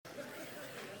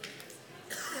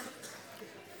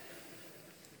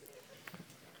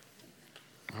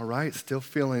All right, still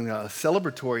feeling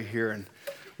celebratory here. And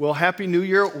well, Happy New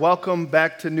Year. Welcome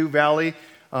back to New Valley.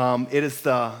 It is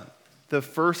the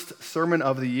first sermon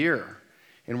of the year,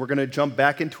 and we're going to jump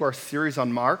back into our series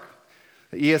on Mark.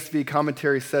 The ESV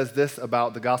commentary says this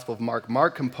about the Gospel of Mark.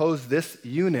 Mark composed this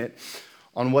unit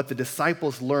on what the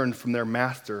disciples learned from their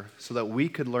master so that we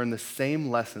could learn the same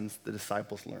lessons the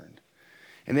disciples learned.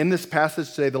 And in this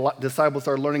passage today, the disciples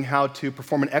are learning how to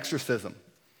perform an exorcism.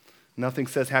 Nothing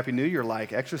says Happy New Year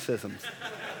like exorcisms.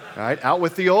 All right, out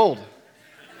with the old.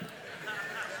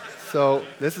 So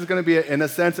this is going to be, in a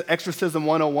sense, Exorcism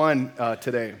 101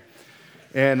 today.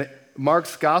 And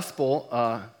Mark's gospel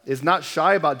is not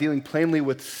shy about dealing plainly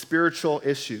with spiritual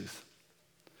issues.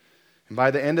 And by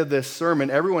the end of this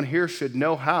sermon, everyone here should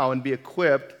know how and be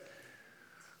equipped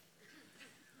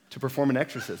to perform an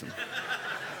exorcism.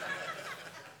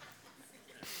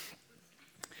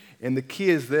 And the key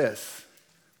is this.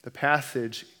 The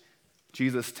passage,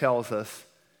 Jesus tells us,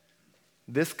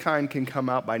 this kind can come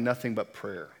out by nothing but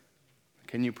prayer.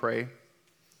 Can you pray?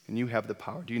 And you have the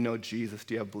power. Do you know Jesus?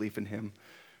 Do you have belief in him?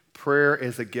 Prayer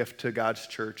is a gift to God's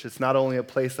church. It's not only a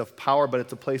place of power, but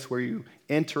it's a place where you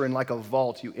enter in like a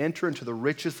vault. You enter into the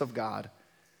riches of God.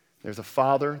 There's a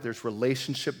Father, there's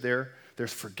relationship there,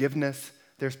 there's forgiveness,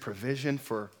 there's provision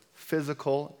for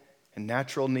physical and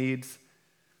natural needs.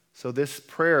 So this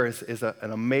prayer is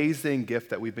an amazing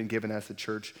gift that we've been given as a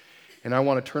church, and I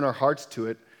want to turn our hearts to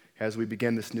it as we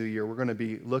begin this new year. We're going to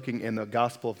be looking in the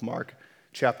Gospel of Mark,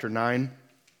 chapter 9,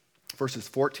 verses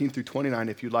 14 through 29,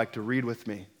 if you'd like to read with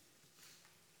me.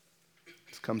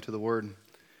 Let's come to the Word.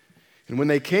 And when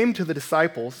they came to the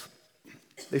disciples,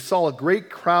 they saw a great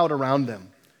crowd around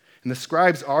them, and the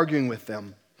scribes arguing with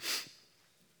them.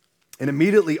 And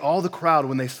immediately all the crowd,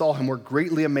 when they saw him, were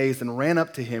greatly amazed and ran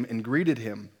up to him and greeted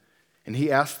him. And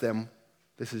he asked them,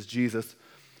 this is Jesus,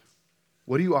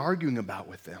 what are you arguing about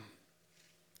with them?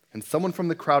 And someone from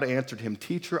the crowd answered him,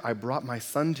 Teacher, I brought my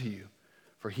son to you,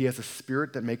 for he has a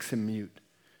spirit that makes him mute.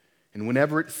 And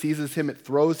whenever it seizes him, it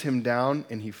throws him down,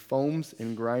 and he foams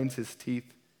and grinds his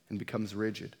teeth and becomes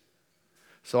rigid.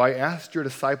 So I asked your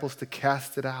disciples to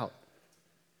cast it out,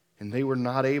 and they were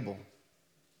not able.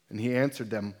 And he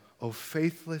answered them, O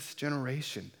faithless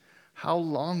generation, how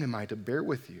long am I to bear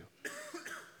with you?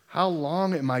 How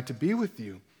long am I to be with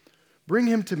you? Bring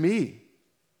him to me.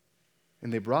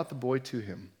 And they brought the boy to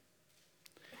him.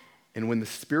 And when the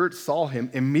spirit saw him,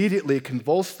 immediately it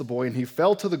convulsed the boy, and he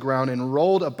fell to the ground and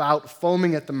rolled about,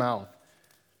 foaming at the mouth.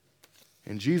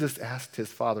 And Jesus asked his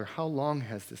father, How long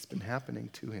has this been happening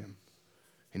to him?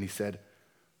 And he said,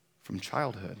 From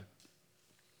childhood.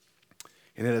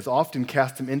 And it has often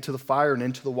cast him into the fire and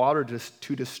into the water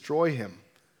to destroy him.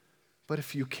 But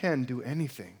if you can do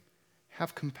anything,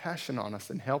 have compassion on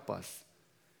us and help us.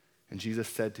 And Jesus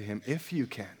said to him, If you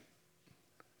can,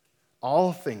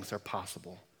 all things are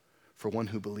possible for one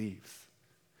who believes.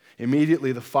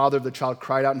 Immediately the father of the child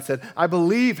cried out and said, I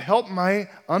believe, help my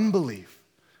unbelief.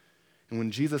 And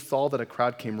when Jesus saw that a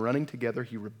crowd came running together,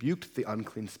 he rebuked the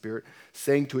unclean spirit,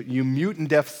 saying to it, You mute and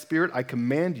deaf spirit, I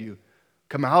command you,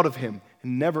 come out of him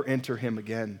and never enter him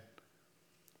again.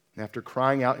 And after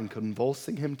crying out and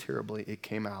convulsing him terribly, it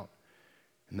came out.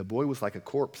 And the boy was like a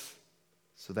corpse,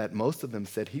 so that most of them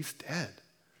said, He's dead.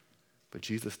 But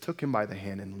Jesus took him by the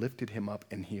hand and lifted him up,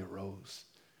 and he arose.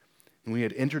 And when he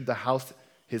had entered the house,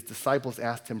 his disciples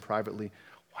asked him privately,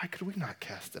 Why could we not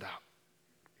cast it out?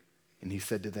 And he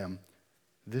said to them,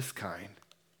 This kind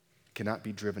cannot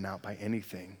be driven out by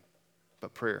anything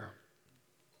but prayer.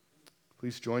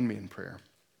 Please join me in prayer.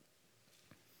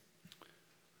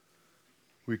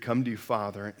 We come to you,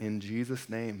 Father, in Jesus'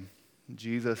 name.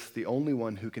 Jesus, the only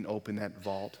one who can open that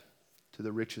vault to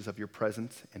the riches of your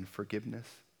presence and forgiveness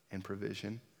and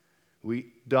provision. We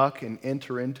duck and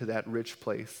enter into that rich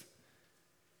place,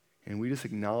 and we just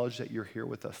acknowledge that you're here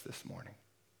with us this morning.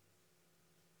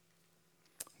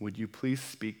 Would you please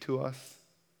speak to us?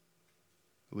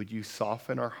 Would you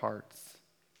soften our hearts,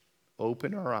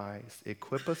 open our eyes,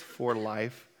 equip us for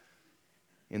life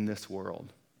in this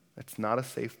world? It's not a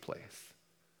safe place,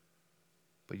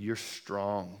 but you're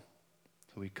strong.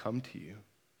 So we come to you.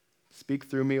 Speak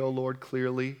through me, O Lord,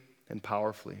 clearly and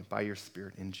powerfully by your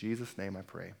Spirit. In Jesus' name I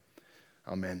pray.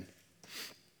 Amen.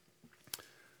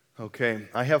 Okay,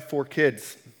 I have 4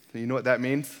 kids. You know what that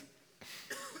means?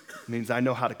 It means I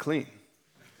know how to clean.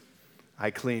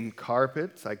 I clean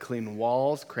carpets, I clean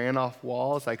walls, crayon off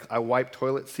walls. I wipe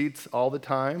toilet seats all the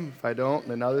time. If I don't,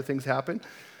 then other things happen.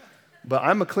 But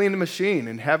I'm a cleaning machine,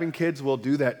 and having kids will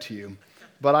do that to you.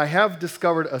 But I have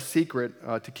discovered a secret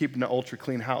to keeping an ultra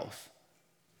clean house.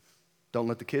 Don't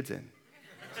let the kids in.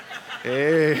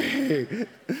 Hey.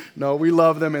 No, we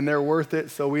love them and they're worth it,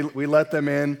 so we let them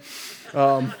in.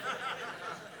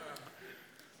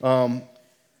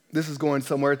 This is going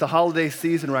somewhere. It's the holiday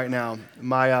season right now.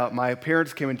 My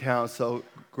parents came in town, so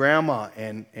grandma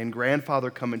and grandfather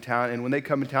come in town, and when they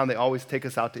come in town, they always take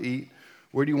us out to eat.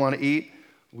 Where do you want to eat?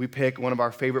 We pick one of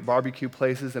our favorite barbecue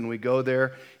places, and we go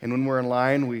there, and when we're in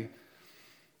line,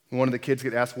 one of the kids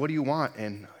get asked, what do you want?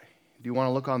 And do you want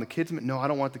to look on the kids' menu? No, I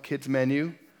don't want the kids'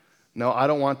 menu. No, I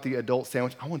don't want the adult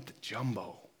sandwich. I want the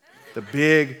jumbo, the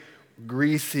big,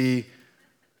 greasy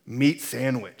meat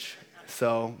sandwich.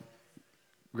 So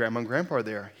grandma and grandpa are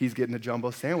there. He's getting a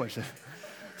jumbo sandwich.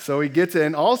 So he gets it.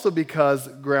 And also because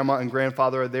grandma and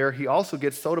grandfather are there, he also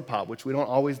gets soda pop, which we don't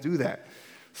always do that.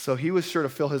 So he was sure to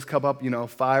fill his cup up,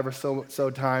 5 or so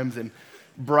times and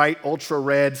bright, ultra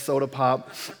red soda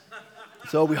pop.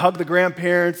 So we hug the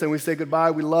grandparents and we say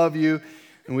goodbye, we love you,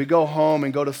 and we go home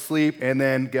and go to sleep, and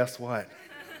then guess what?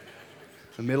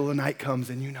 The middle of the night comes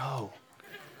and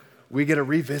we get a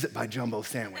revisit by jumbo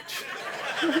sandwich.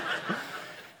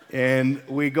 And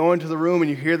we go into the room and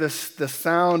you hear the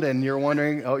sound and you're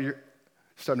wondering, you're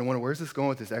starting to wonder, where's this going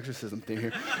with this exorcism thing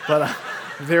here? But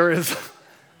there's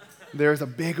a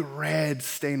big red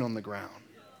stain on the ground.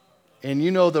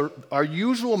 And our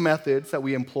usual methods that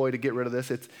we employ to get rid of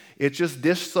this, it's just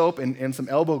dish soap and some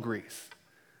elbow grease.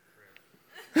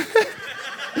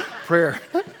 Prayer.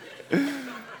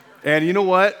 And you know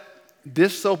what?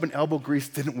 Dish soap and elbow grease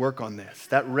didn't work on this.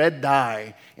 That red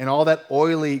dye and all that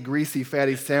oily, greasy,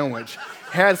 fatty sandwich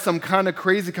had some kind of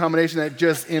crazy combination that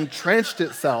just entrenched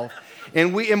itself.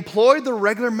 And we employed the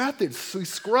regular methods. We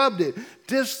scrubbed it,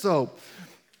 dish soap,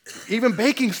 even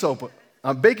baking soda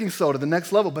the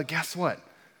next level. But guess what?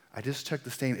 I just checked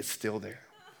the stain. It's still there.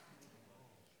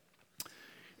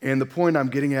 And the point I'm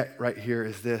getting at right here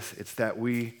is this. It's that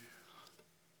we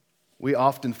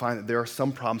often find that there are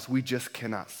some problems we just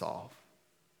cannot solve.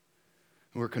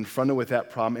 We're confronted with that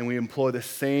problem, and we employ the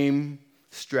same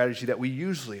strategy that we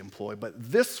usually employ, but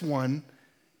this one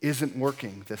isn't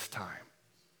working this time.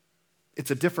 It's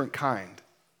a different kind.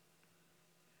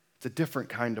 It's a different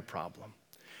kind of problem.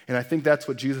 And I think that's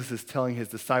what Jesus is telling his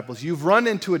disciples. You've run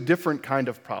into a different kind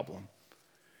of problem.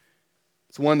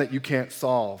 It's one that you can't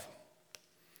solve.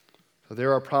 So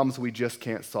there are problems we just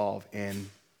can't solve, and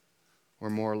we're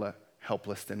more or less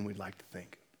helpless than we'd like to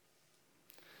think.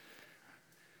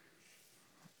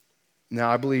 Now,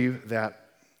 I believe that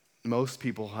many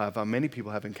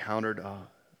people have encountered a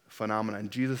phenomenon.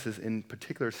 Jesus is in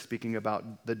particular speaking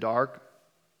about the dark,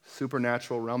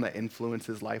 supernatural realm that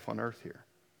influences life on earth here.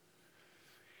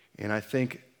 And I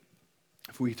think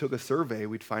if we took a survey,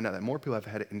 we'd find out that more people have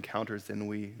had encounters than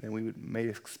we may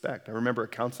expect. I remember a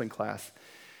counseling class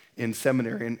in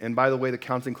seminary, and by the way, the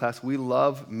counseling class, we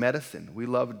love medicine. We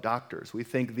love doctors. We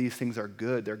think these things are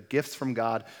good. They're gifts from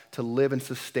God to live and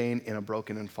sustain in a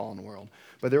broken and fallen world.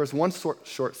 But there was one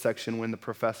short section when the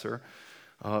professor,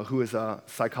 who is a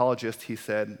psychologist, he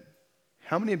said,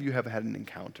 how many of you have had an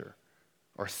encounter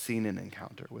or seen an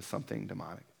encounter with something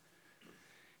demonic?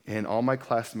 And all my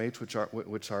classmates, which are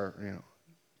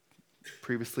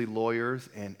previously lawyers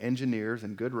and engineers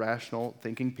and good rational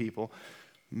thinking people,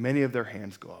 many of their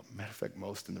hands go up. Matter of fact,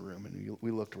 most in the room. And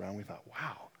we looked around and we thought,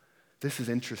 wow, this is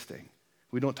interesting.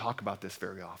 We don't talk about this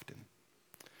very often.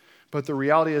 But the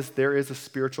reality is there is a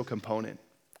spiritual component.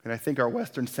 And I think our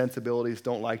Western sensibilities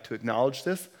don't like to acknowledge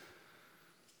this.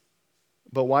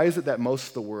 But why is it that most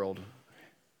of the world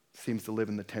seems to live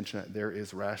in the tension that there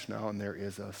is rationale and there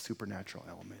is a supernatural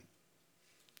element?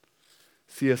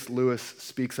 C.S. Lewis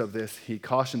speaks of this. He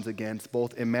cautions against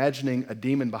both imagining a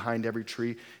demon behind every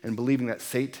tree and believing that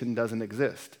Satan doesn't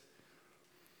exist.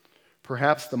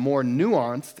 Perhaps the more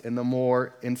nuanced and the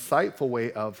more insightful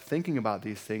way of thinking about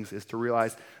these things is to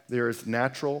realize there is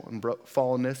natural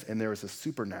fallenness and there is a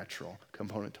supernatural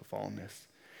component to fallenness.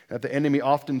 That the enemy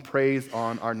often preys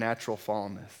on our natural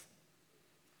fallenness.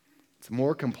 It's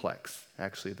more complex,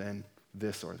 actually, than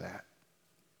this or that.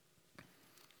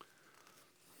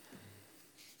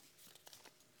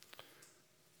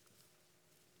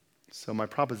 So my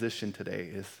proposition today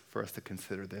is for us to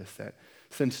consider this, that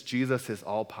since Jesus is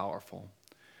all-powerful,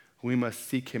 we must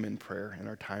seek him in prayer in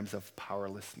our times of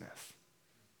powerlessness.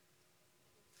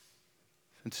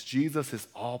 Since Jesus is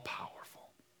all-powerful,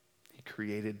 he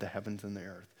created the heavens and the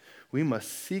earth, we must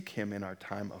seek him in our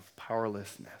time of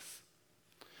powerlessness.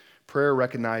 Prayer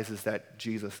recognizes that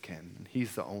Jesus can, and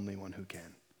he's the only one who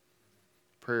can.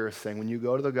 Prayer is saying, when you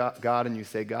go to the God and you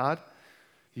say, God,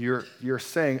 you're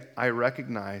saying, I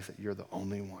recognize that you're the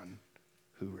only one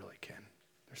who really can.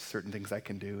 There's certain things I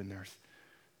can do, and there's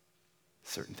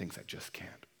certain things I just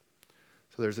can't.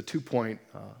 So there's two points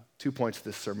to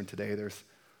this sermon today. There's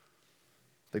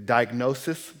the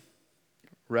diagnosis,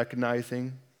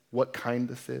 recognizing what kind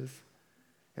this is,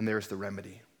 and there's the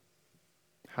remedy.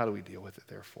 How do we deal with it,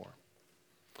 therefore?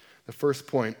 The first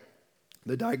point,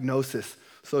 the diagnosis.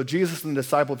 So Jesus and the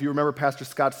disciple, if you remember Pastor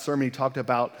Scott's sermon, he talked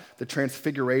about the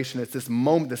transfiguration. It's this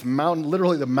moment, this mountain,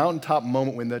 literally the mountaintop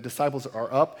moment when the disciples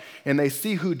are up and they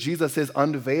see who Jesus is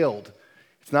unveiled.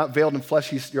 It's not veiled in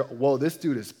flesh. Whoa, this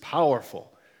dude is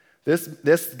powerful. This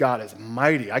God is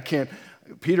mighty.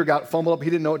 Peter got fumbled up. He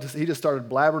didn't know what to say. He just started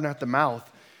blabbering at the mouth.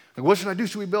 Like, what should I do?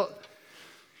 Should we build?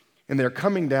 And they're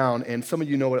coming down, and some of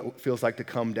you know what it feels like to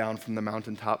come down from the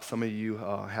mountaintop. Some of you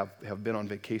have been on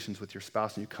vacations with your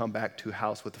spouse, and you come back to a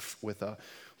house with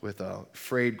a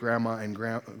frayed grandma and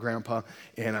grandpa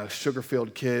and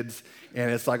sugar-filled kids,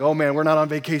 and it's like, oh man, we're not on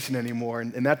vacation anymore.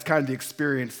 And that's kind of the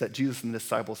experience that Jesus and the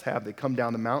disciples have. They come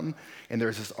down the mountain, and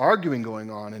there's this arguing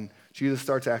going on, and Jesus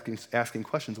starts asking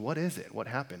questions. What is it? What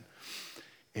happened?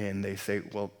 And they say,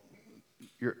 well,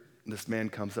 this man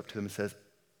comes up to them and says,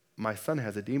 my son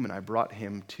has a demon. I brought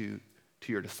him to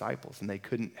your disciples, and they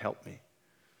couldn't help me. It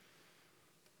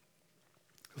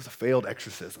was a failed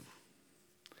exorcism.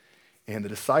 And the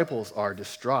disciples are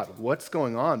distraught. What's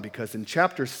going on? Because in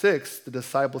chapter 6, the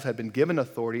disciples had been given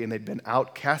authority, and they'd been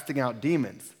out casting out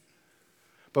demons.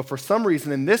 But for some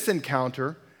reason, in this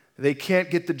encounter, they can't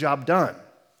get the job done.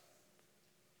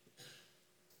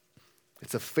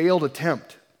 It's a failed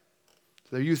attempt.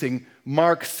 They're using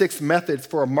Mark 6 methods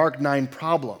for a Mark 9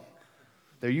 problem.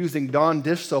 They're using Dawn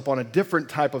dish soap on a different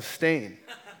type of stain.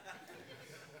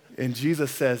 And Jesus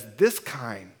says, this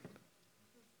kind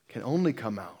can only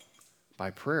come out by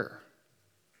prayer.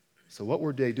 So what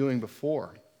were they doing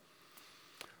before?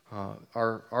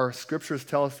 Our scriptures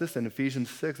tell us this in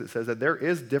Ephesians 6. It says that there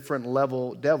is different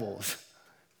level devils,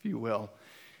 if you will.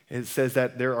 It says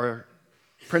that there are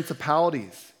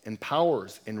principalities and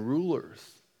powers and rulers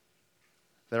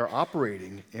that are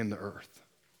operating in the earth.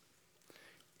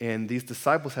 And these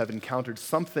disciples have encountered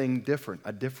something different,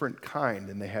 a different kind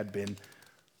than they had been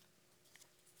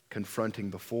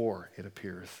confronting before, it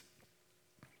appears.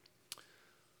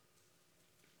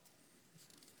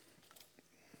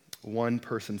 One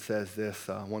person says this,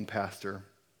 one pastor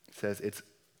says, it's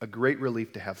a great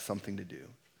relief to have something to do.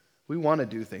 We want to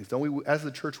do things, don't we? As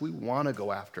a church, we want to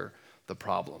go after the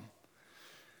problem.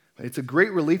 It's a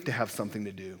great relief to have something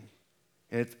to do.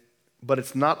 But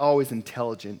it's not always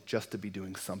intelligent just to be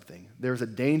doing something. There's a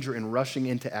danger in rushing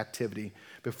into activity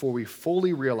before we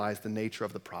fully realize the nature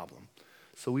of the problem.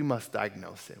 So we must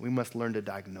diagnose it. We must learn to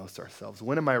diagnose ourselves.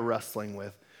 When am I wrestling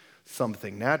with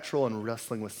something natural and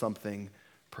wrestling with something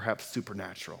perhaps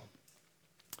supernatural?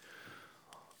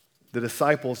 The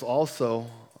disciples also,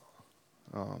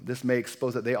 this may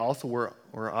expose that they also were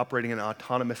operating in an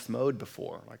autonomous mode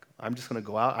before. Like, I'm just going to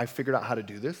go out. I figured out how to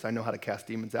do this. I know how to cast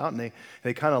demons out. And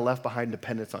they kind of left behind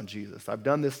dependence on Jesus. I've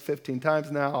done this 15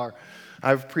 times now, or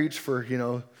I've preached for,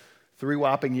 3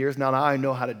 whopping years now. Now I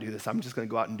know how to do this. I'm just going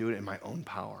to go out and do it in my own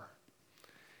power.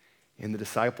 And the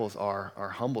disciples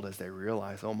are humbled as they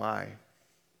realize, oh my,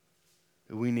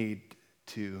 we need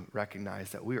to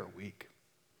recognize that we are weak.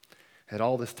 That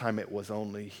all this time it was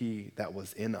only He that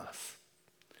was in us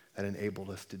that enabled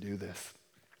us to do this.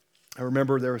 I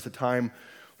remember there was a time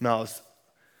when I was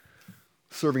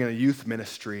serving in a youth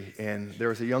ministry, and there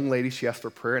was a young lady, she asked for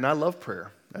prayer, and I love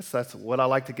prayer. That's what I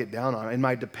like to get down on. In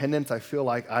my dependence, I feel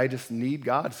like I just need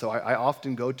God, so I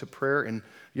often go to prayer, and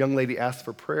a young lady asked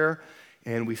for prayer,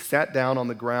 and we sat down on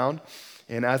the ground,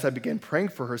 and as I began praying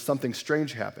for her, something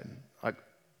strange happened.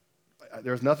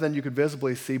 There's nothing you could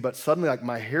visibly see, but suddenly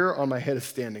my hair on my head is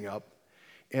standing up,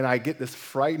 and I get this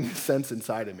frightened sense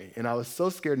inside of me. And I was so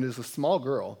scared, and it was a small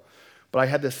girl, but I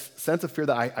had this sense of fear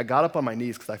that I got up on my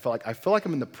knees because I feel like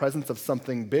I'm in the presence of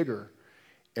something bigger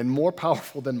and more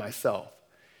powerful than myself.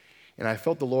 And I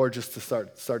felt the Lord just to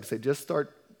start to say, just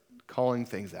start calling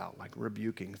things out, like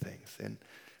rebuking things. And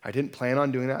I didn't plan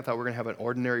on doing that. I thought we were going to have an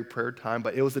ordinary prayer time,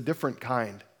 but it was a different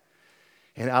kind.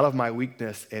 And out of my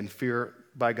weakness and fear,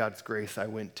 by God's grace, I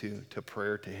went to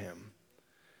prayer to Him.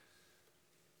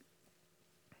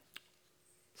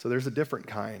 So there's a different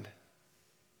kind,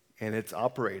 and it's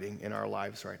operating in our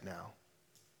lives right now.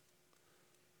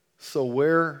 So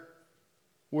where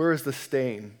is the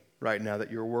stain right now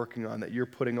that you're working on, that you're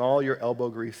putting all your elbow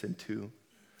grease into?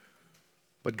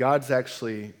 But God's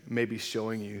actually maybe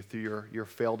showing you through your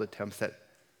failed attempts that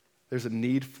there's a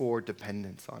need for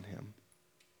dependence on Him,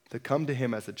 to come to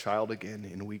Him as a child again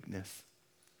in weakness,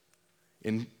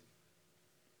 in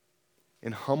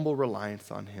humble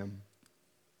reliance on Him.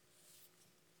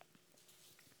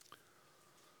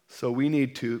 So we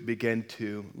need to begin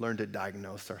to learn to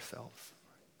diagnose ourselves.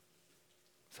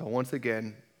 So once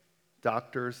again,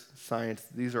 doctors, science,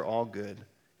 these are all good.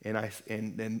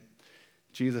 And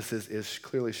Jesus is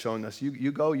clearly showing us, you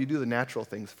do the natural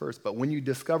things first, but when you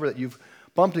discover that you've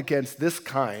bumped against this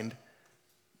kind,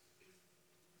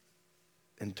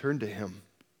 and turn to him.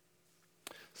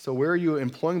 So where are you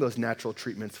employing those natural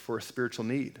treatments for a spiritual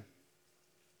need?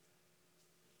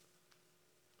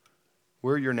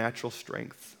 Where are your natural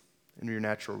strengths and your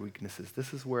natural weaknesses?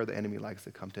 This is where the enemy likes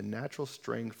to come to, natural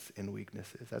strengths and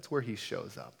weaknesses. That's where he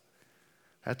shows up.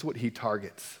 That's what he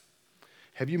targets.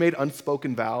 Have you made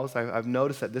unspoken vows? I've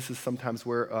noticed that this is sometimes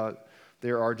where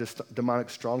there are just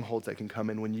demonic strongholds that can come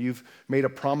in when you've made a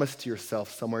promise to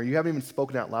yourself somewhere. You haven't even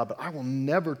spoken out loud, but I will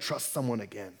never trust someone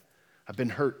again. I've been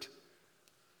hurt.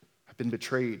 I've been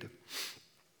betrayed.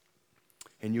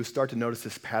 And you start to notice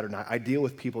this pattern. I deal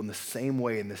with people in the same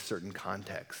way in this certain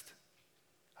context.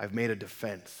 I've made a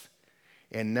defense.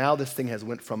 And now this thing has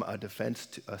went from a defense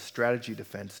to a strategy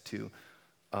defense to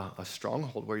a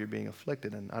stronghold where you're being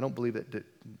afflicted. And I don't believe that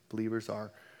believers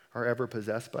are ever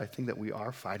possessed, but I think that we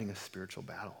are fighting a spiritual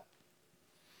battle.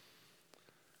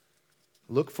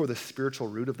 Look for the spiritual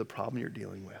root of the problem you're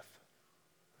dealing with.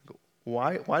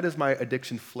 Why does my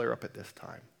addiction flare up at this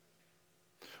time?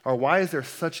 Or why is there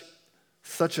such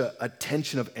a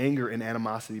tension of anger and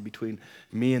animosity between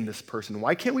me and this person?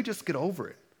 Why can't we just get over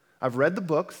it? I've read the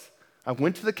books. I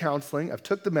went to the counseling. I've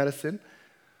took the medicine.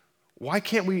 Why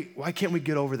can't we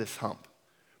get over this hump?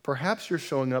 Perhaps you're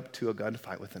showing up to a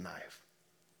gunfight with a knife.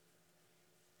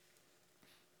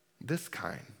 This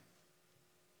kind.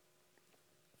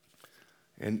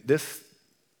 And this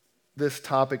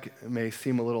topic may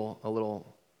seem a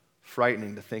little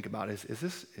frightening to think about.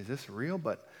 Is this real?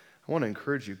 But I want to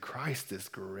encourage you, Christ is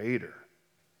greater.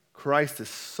 Christ is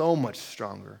so much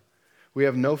stronger. We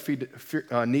have no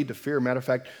need to fear. Matter of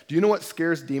fact, do you know what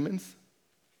scares demons?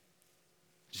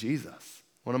 Jesus.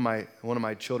 One of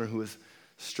my children who has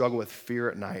struggled with fear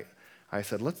at night, I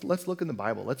said, let's look in the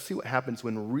Bible. Let's see what happens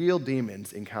when real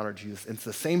demons encounter Jesus. And it's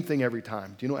the same thing every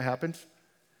time. Do you know what happens?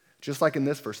 Just like in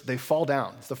this verse, they fall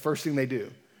down. It's the first thing they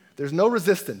do. There's no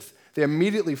resistance. They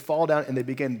immediately fall down and they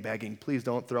begin begging, please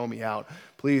don't throw me out.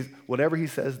 Please, whatever he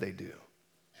says, they do.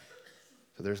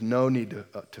 So there's no need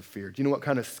to fear. Do you know what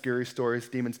kind of scary stories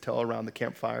demons tell around the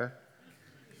campfire?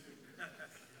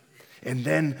 And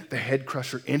then the head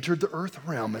crusher entered the earth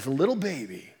realm as a little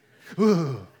baby.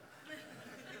 Ooh.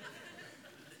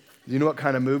 Do you know what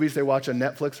kind of movies they watch on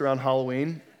Netflix around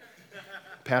Halloween?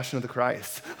 Passion of the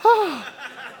Christ.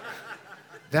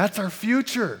 That's our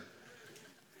future.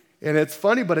 And it's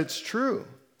funny, but it's true.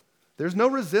 There's no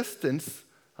resistance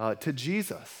to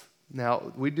Jesus.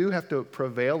 Now, we do have to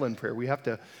prevail in prayer. We have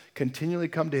to continually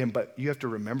come to him, but you have to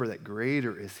remember that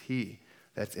greater is he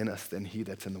that's in us than he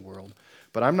that's in the world.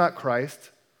 But I'm not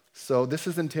Christ, so this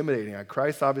is intimidating.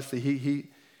 Christ, obviously,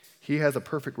 he has a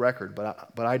perfect record,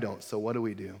 but I don't. So what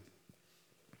do?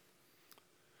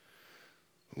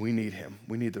 We need him.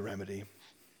 We need the remedy.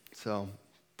 So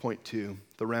point 2,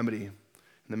 the remedy. And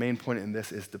the main point in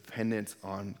this is dependence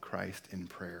on Christ in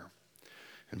prayer.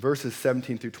 In verses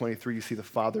 17 through 23, you see the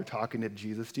Father talking to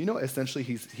Jesus. Do you know essentially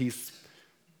he's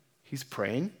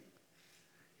praying?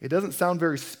 It doesn't sound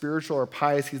very spiritual or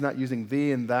pious. He's not using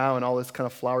thee and thou and all this kind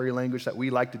of flowery language that we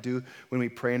like to do when we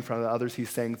pray in front of others. He's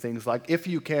saying things like, if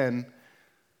you can.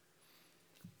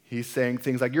 He's saying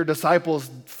things like, your disciples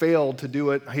failed to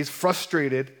do it. He's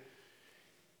frustrated.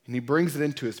 And he brings it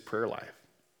into his prayer life.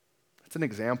 It's an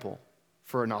example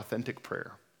for an authentic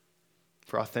prayer,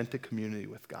 for authentic community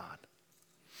with God.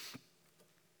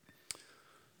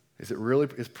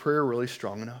 Is prayer really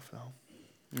strong enough,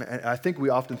 though? And I think we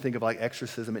often think of like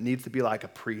exorcism. It needs to be like a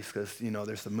priest because,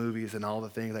 there's the movies and all the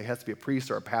things. Like, it has to be a priest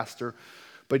or a pastor.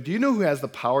 But do you know who has the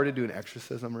power to do an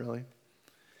exorcism, really?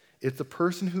 It's the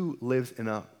person who lives in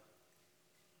a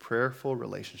prayerful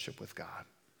relationship with God.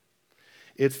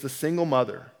 It's the single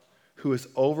mother who is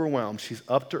overwhelmed. She's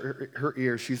up to her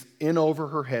ears. She's in over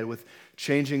her head with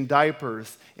changing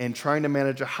diapers and trying to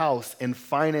manage a house and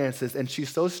finances. And she's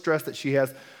so stressed that she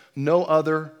has no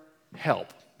other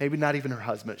help. Maybe not even her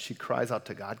husband. She cries out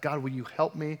to God, God, will you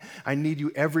help me? I need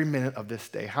you every minute of this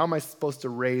day. How am I supposed to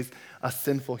raise a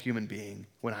sinful human being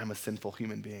when I'm a sinful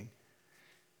human being?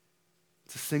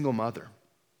 It's a single mother.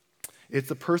 It's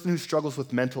the person who struggles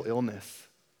with mental illness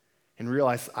and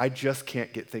realizes, I just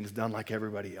can't get things done like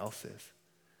everybody else is.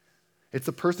 It's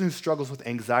the person who struggles with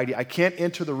anxiety. I can't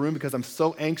enter the room because I'm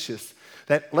so anxious.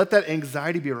 Let that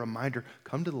anxiety be a reminder.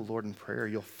 Come to the Lord in prayer.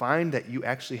 You'll find that you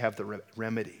actually have the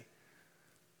remedy.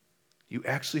 You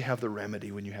actually have the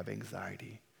remedy when you have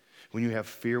anxiety, when you have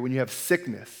fear, when you have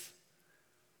sickness.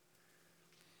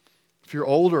 If you're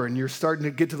older and you're starting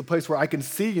to get to the place where I can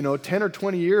see, 10 or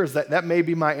 20 years, that may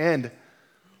be my end,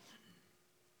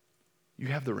 you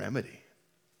have the remedy.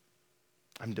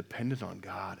 I'm dependent on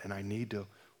God, and I need to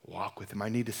walk with him. I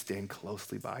need to stand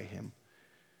closely by him.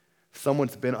 If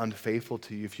someone's been unfaithful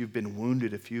to you, if you've been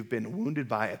wounded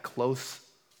by a close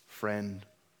friend,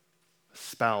 a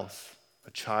spouse,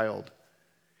 a child,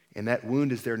 and that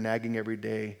wound is there nagging every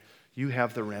day, you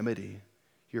have the remedy.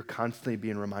 You're constantly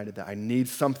being reminded that I need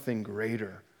something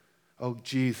greater. Oh,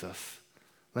 Jesus,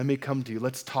 let me come to you.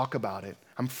 Let's talk about it.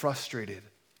 I'm frustrated.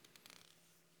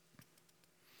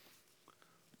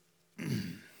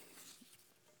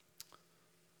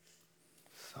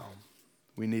 So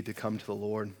we need to come to the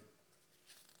Lord.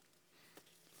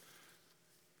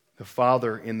 The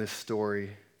father in this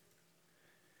story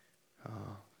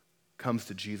comes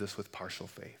to Jesus with partial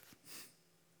faith.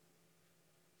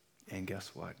 And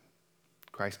guess what?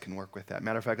 Christ can work with that.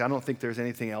 Matter of fact, I don't think there's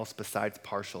anything else besides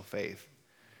partial faith.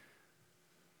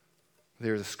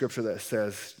 There's a scripture that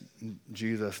says,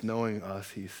 Jesus, knowing us,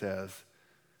 he says,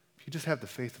 if you just have the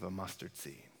faith of a mustard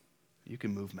seed, you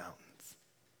can move mountains.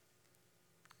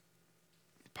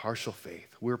 Partial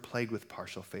faith. We're plagued with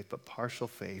partial faith, but partial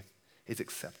faith is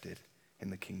accepted in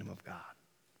the kingdom of God.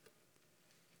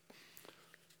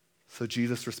 So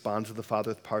Jesus responds to the Father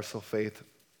with partial faith.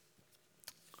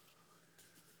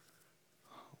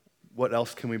 What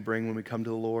else can we bring when we come to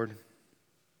the Lord?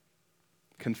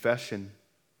 Confession.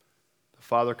 The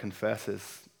Father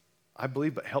confesses, I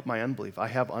believe, but help my unbelief. I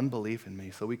have unbelief in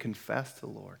me. So we confess to the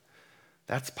Lord.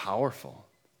 That's powerful.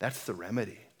 That's the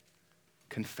remedy.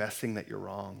 Confessing that you're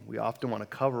wrong. We often want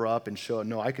to cover up and show,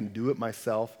 no, I can do it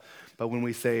myself. But when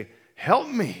we say, help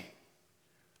me,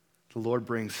 the Lord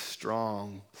brings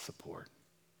strong support.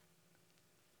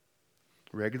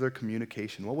 Regular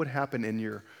communication. What would happen in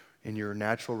your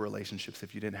natural relationships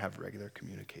if you didn't have regular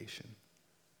communication?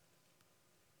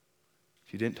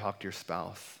 If you didn't talk to your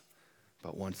spouse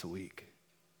about once a week.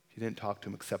 If you didn't talk to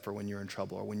him except for when you're in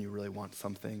trouble or when you really want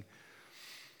something.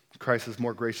 Christ is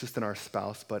more gracious than our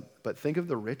spouse, but think of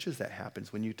the riches that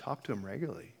happens when you talk to him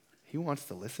regularly. He wants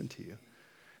to listen to you.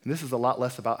 And this is a lot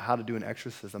less about how to do an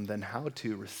exorcism than how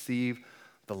to receive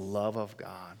the love of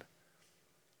God,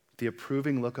 the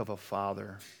approving look of a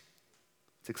father.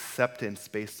 It's acceptance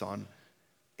based on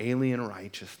alien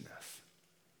righteousness,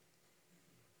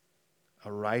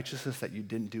 a righteousness that you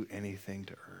didn't do anything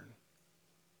to earn.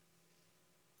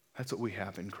 That's what we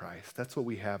have in Christ. That's what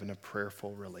we have in a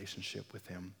prayerful relationship with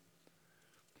him.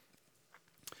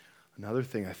 Another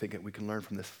thing I think that we can learn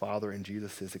from this Father and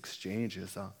Jesus' exchange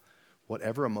is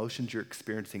whatever emotions you're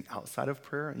experiencing outside of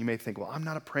prayer. You may think, well, I'm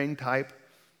not a praying type.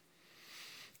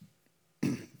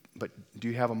 But do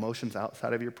you have emotions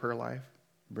outside of your prayer life?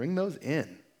 Bring those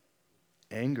in.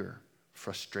 Anger,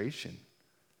 frustration.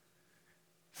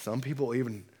 Some people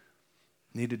even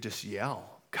need to just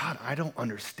yell, God, I don't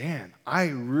understand. I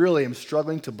really am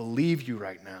struggling to believe you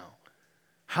right now.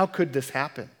 How could this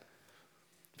happen?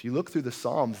 If you look through the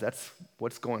Psalms, that's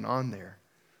what's going on there.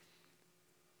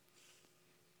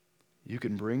 You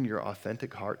can bring your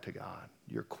authentic heart to God.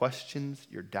 Your questions,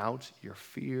 your doubts, your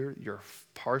fear, your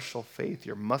partial faith,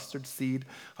 your mustard seed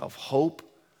of hope.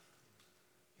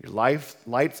 Your life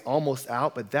light's almost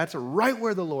out, but that's right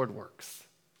where the Lord works.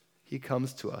 He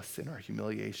comes to us in our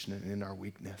humiliation and in our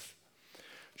weakness.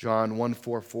 John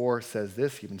 1:4 says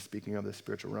this, even speaking of the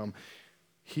spiritual realm,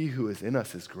 he who is in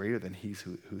us is greater than he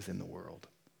who's in the world.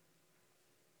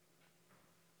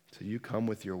 So you come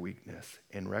with your weakness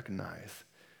and recognize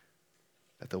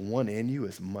that the one in you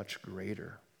is much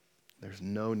greater. There's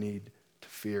no need to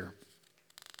fear.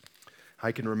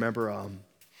 I can remember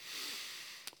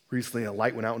recently a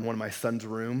light went out in one of my son's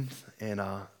rooms, and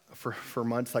for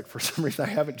months, like for some reason, I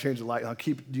haven't changed the light. I'll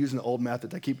keep using the old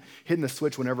methods. I keep hitting the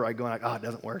switch whenever I go, and it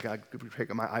doesn't work. I could pick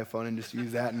up my iPhone and just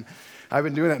use that. And I've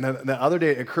been doing that. And the other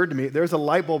day, it occurred to me, there's a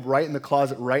light bulb right in the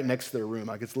closet right next to their room.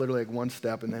 Like it's literally like one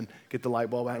step, and then get the light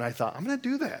bulb out. And I thought, I'm going to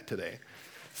do that today.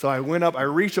 So I went up, I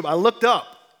reached up, I looked up,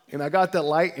 and I got that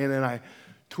light, and then I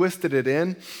twisted it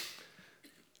in,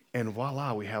 and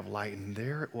voila, we have light. And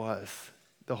there it was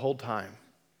the whole time.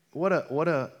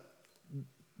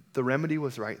 The remedy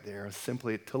was right there,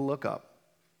 simply to look up.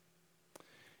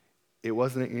 It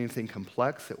wasn't anything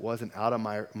complex. It wasn't out of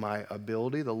my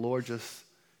ability. The Lord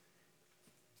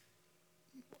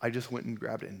I just went and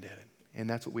grabbed it and did it. And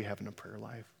that's what we have in a prayer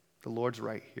life. The Lord's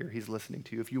right here. He's listening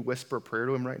to you. If you whisper a prayer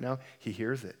to him right now, he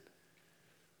hears it.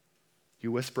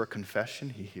 You whisper a confession,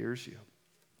 he hears you.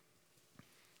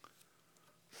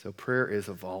 So prayer is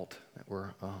a vault that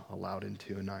we're allowed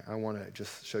into. And I want to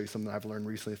just show you something I've learned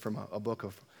recently from a book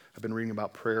I've been reading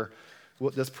about prayer.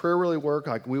 does prayer really work?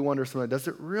 Like we wonder sometimes,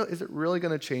 is it really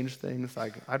going to change things?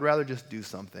 Like I'd rather just do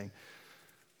something.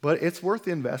 But it's worth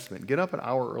the investment. Get up an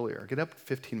hour earlier. Get up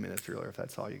 15 minutes earlier if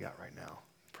that's all you got right now.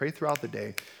 Pray throughout the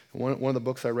day. One of the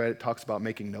books I read, it talks about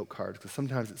making note cards because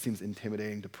sometimes it seems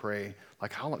intimidating to pray.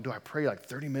 Like how long do I pray? Like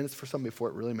 30 minutes for something before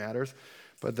it really matters?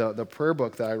 But the prayer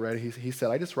book that I read, he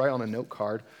said, I just write on a note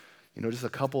card, just a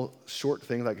couple short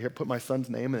things like here, put my son's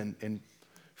name and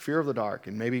fear of the dark,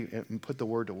 and maybe put the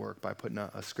word to work by putting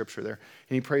a scripture there.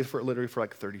 And he prays for it literally for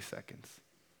like 30 seconds.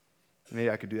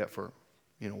 Maybe I could do that for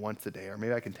once a day, or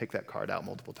maybe I can take that card out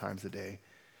multiple times a day.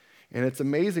 And it's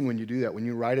amazing when you do that. When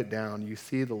you write it down, you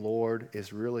see the Lord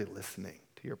is really listening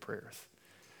to your prayers.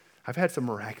 I've had some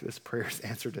miraculous prayers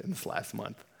answered in this last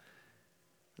month.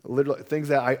 Literally, things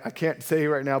that I can't say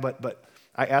right now, but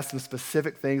I asked some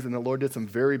specific things, and the Lord did some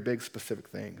very big specific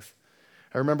things.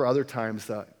 I remember other times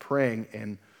praying,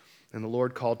 and the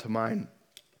Lord called to mind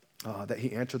that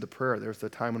he answered the prayer. There was a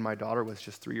time when my daughter was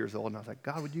just 3 years old, and I was like,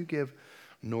 God, would you give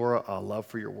Nora a love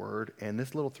for your word? And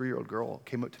this little 3-year-old girl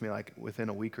came up to me like within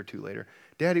a week or two later,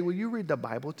 Daddy, will you read the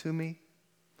Bible to me?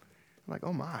 I'm like,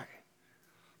 oh my.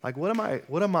 Like what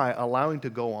am I allowing to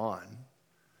go on?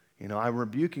 I'm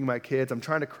rebuking my kids. I'm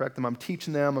trying to correct them. I'm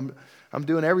teaching them. I'm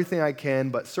doing everything I can,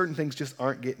 but certain things just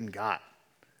aren't getting got.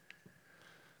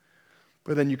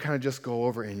 But then you kind of just go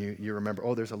over and you remember,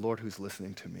 oh, there's a Lord who's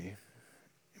listening to me.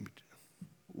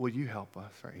 Will you help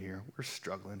us right here? We're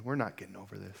struggling. We're not getting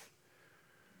over this.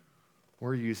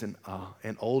 We're using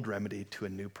an old remedy to a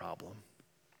new problem.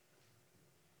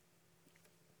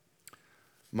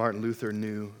 Martin Luther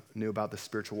knew about the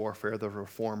spiritual warfare, the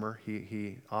reformer.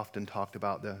 He often talked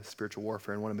about the spiritual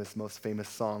warfare in one of his most famous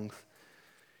songs.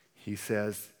 He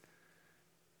says,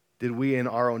 did we in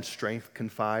our own strength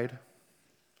confide?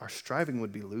 Our striving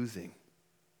would be losing.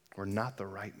 We're not the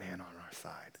right man on our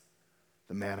side,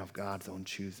 the man of God's own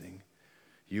choosing.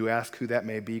 You ask who that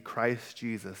may be, Christ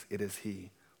Jesus, it is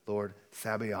he. Lord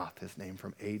Sabaoth, his name,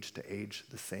 from age to age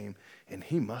the same, and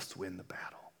he must win the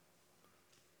battle.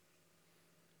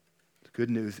 The good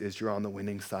news is you're on the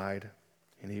winning side,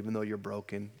 and even though you're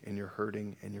broken and you're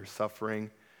hurting and you're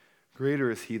suffering, greater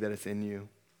is he that is in you.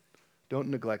 Don't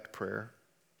neglect prayer.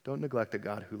 Don't neglect a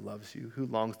God who loves you, who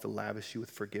longs to lavish you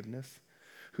with forgiveness,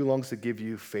 who longs to give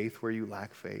you faith where you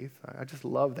lack faith. I just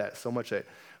love that so much.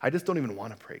 I just don't even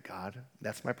want to pray, God.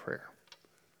 That's my prayer.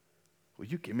 Will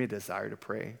you give me a desire to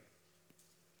pray?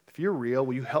 If you're real,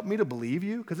 will you help me to believe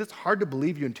you? Because it's hard to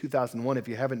believe you in 2001 if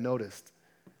you haven't noticed.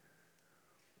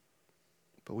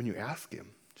 But when you ask him,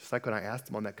 just like when I asked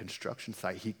him on that construction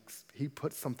site, he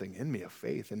put something in me of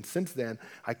faith. And since then,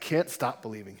 I can't stop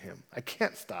believing him. I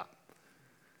can't stop.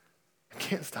 I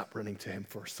can't stop running to him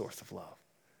for a source of love.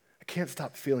 I can't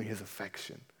stop feeling his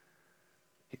affection.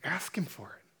 You ask him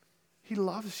for it. He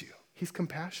loves you. He's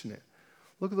compassionate.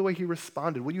 Look at the way he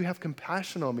responded. Will you have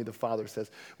compassion on me, the Father says.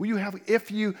 Will you have,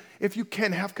 if you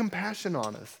can, have compassion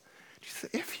on us. She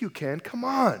said, if you can, come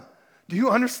on. Do you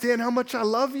understand how much I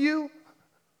love you?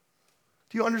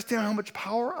 Do you understand how much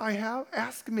power I have?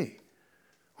 Ask me.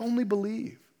 Only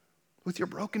believe. With your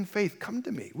broken faith, come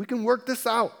to me. We can work this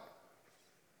out.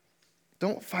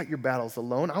 Don't fight your battles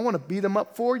alone. I want to beat them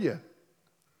up for you.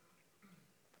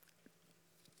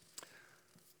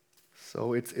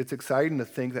 So it's exciting to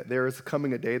think that there is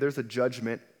coming a day, there's a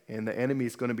judgment, and the enemy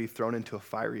is going to be thrown into a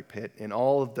fiery pit, and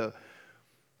all of the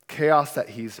chaos that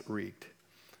he's wreaked,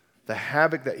 the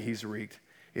havoc that he's wreaked,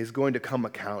 is going to come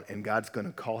account, and God's going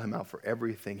to call him out for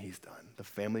everything he's done, the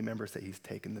family members that he's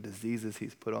taken, the diseases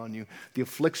he's put on you, the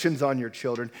afflictions on your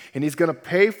children, and he's going to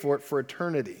pay for it for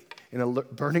eternity in a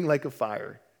burning lake of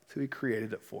fire. That's who he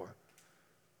created it for.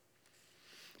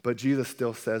 But Jesus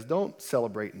still says, don't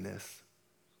celebrate in this,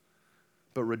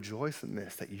 but rejoice in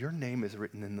this, that your name is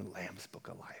written in the Lamb's book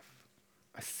of life.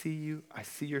 I see you, I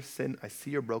see your sin, I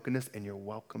see your brokenness, and you're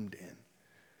welcomed in.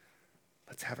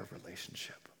 Let's have a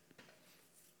relationship.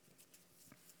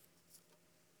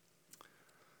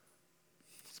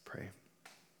 Let's pray.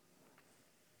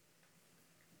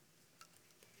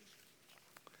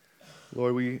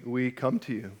 Lord, we come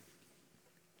to you.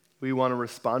 We want to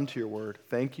respond to your word.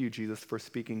 Thank you, Jesus, for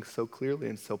speaking so clearly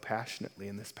and so passionately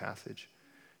in this passage.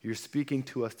 You're speaking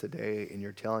to us today, and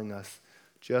you're telling us,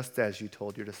 just as you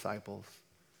told your disciples,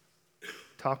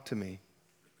 talk to me.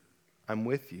 I'm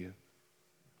with you.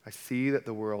 I see that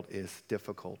the world is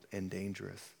difficult and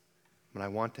dangerous, but I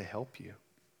want to help you.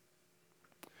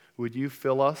 Would you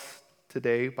fill us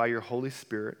today by your Holy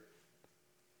Spirit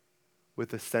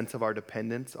with a sense of our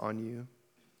dependence on you,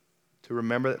 to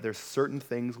remember that there's certain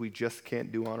things we just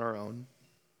can't do on our own?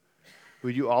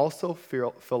 Would you also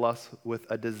fill us with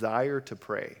a desire to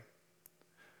pray,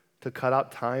 to cut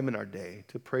out time in our day,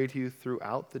 to pray to you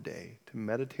throughout the day, to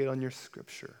meditate on your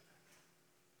scripture.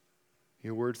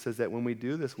 Your word says that when we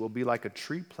do this, we'll be like a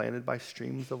tree planted by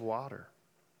streams of water.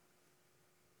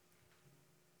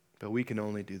 But we can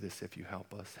only do this if you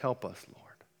help us. Help us,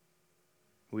 Lord.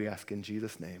 We ask in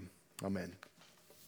Jesus' name. Amen.